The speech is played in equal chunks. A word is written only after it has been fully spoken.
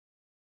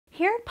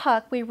Here at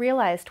Puck, we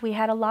realized we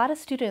had a lot of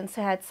students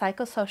who had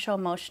psychosocial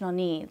emotional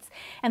needs,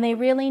 and they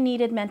really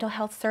needed mental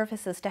health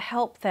services to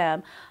help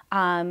them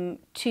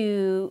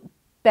to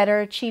better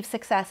achieve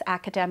success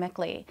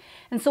academically.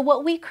 And so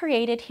what we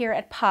created here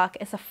at Puck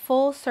is a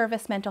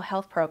full-service mental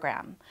health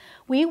program.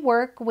 We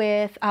work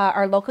with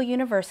our local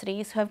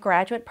universities who have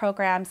graduate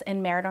programs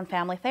in marital and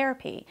family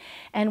therapy.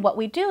 And what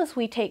we do is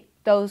we take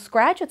those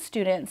graduate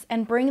students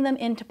and bring them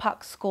into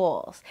Puck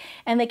schools.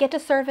 And they get to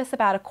service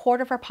about a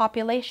quarter of our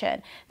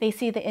population. They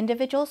see the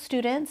individual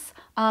students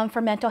for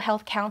mental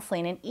health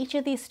counseling, and each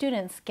of these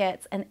students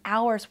gets an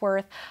hour's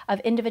worth of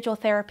individual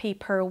therapy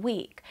per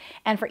week.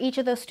 And for each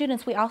of those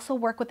students, we also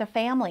work with the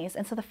families,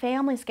 and so the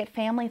families get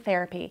family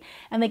therapy,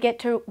 and they get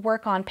to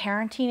work on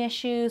parenting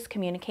issues,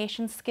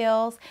 communication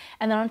skills,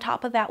 and then on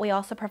top of that, we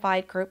also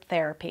provide group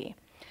therapy.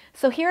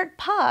 So here at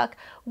Puck,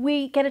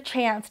 we get a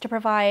chance to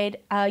provide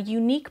a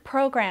unique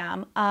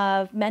program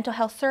of mental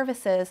health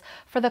services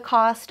for the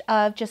cost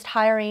of just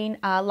hiring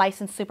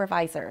licensed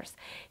supervisors.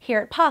 Here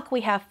at Puck,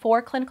 we have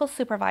 4 clinical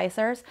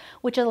supervisors,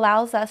 which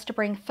allows us to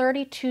bring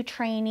 32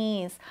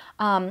 trainees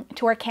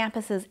to our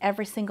campuses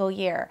every single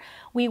year.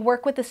 We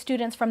work with the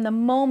students from the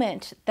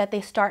moment that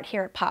they start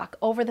here at Puck.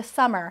 Over the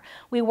summer,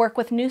 we work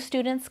with new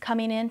students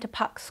coming into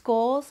Puck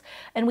schools,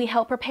 and we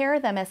help prepare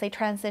them as they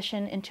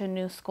transition into a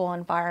new school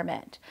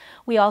environment.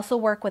 We also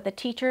work with the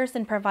teachers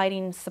in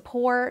providing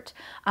support.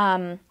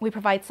 We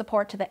provide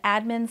support to the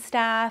admin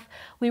staff.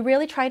 We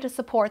really try to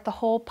support the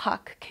whole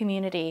Puck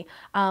community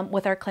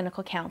with our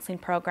clinical counseling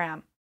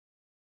program.